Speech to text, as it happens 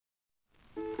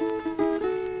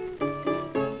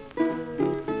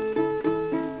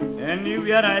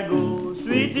Anywhere I go,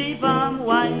 sweetie palm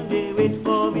wine, they wait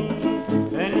for me.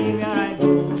 Anywhere I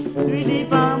go, sweetie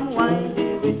palm wine,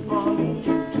 they wait for me.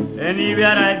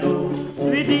 Anywhere I go,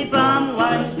 sweetie palm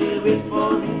wine, they wait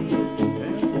for me.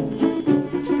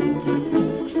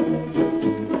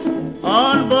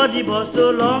 On board the bus so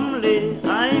lonely,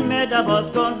 I met a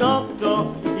bus conductor.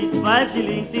 It's 5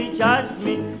 shillings he charged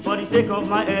me for the sake of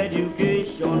my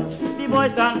education. The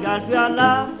boys and girls were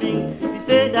laughing. They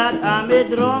say that I'm a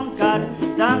drunkard.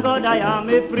 Thank God I am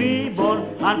a freeborn,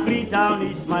 and Freetown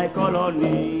is my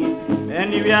colony.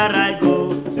 Anywhere I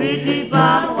go, sweetie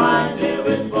palm wine, they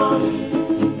wait for me.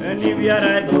 Anywhere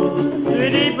I go,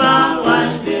 sweetie palm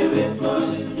wine, they wait for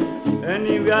me.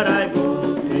 Anywhere I go,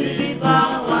 sweetie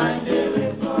palm wine, they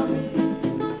wait for me.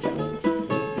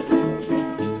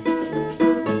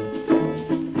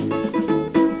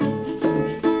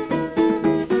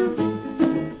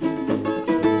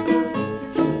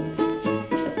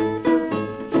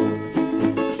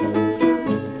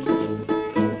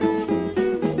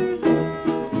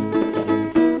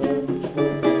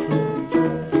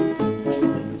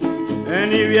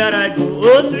 Anywhere I go,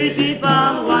 oh sweetie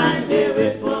palm wine, they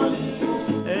wait for me.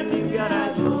 Anywhere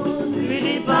I go,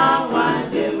 sweetie palm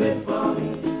wine, they wait for me.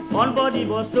 On board the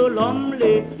bus so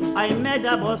lonely, I met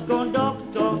a bus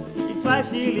conductor. It's 5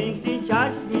 shillings he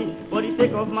charged me for the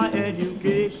sake of my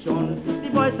education. The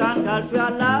boys and girls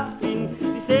were laughing.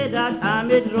 They say that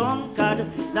I'm a drunkard.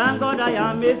 Thank God I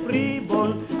am a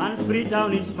freeborn, and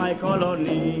Freetown is my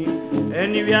colony.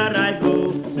 Anywhere I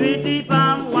go, sweetie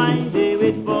palm wine, they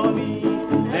wait for me.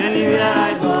 Anywhere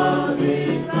I go,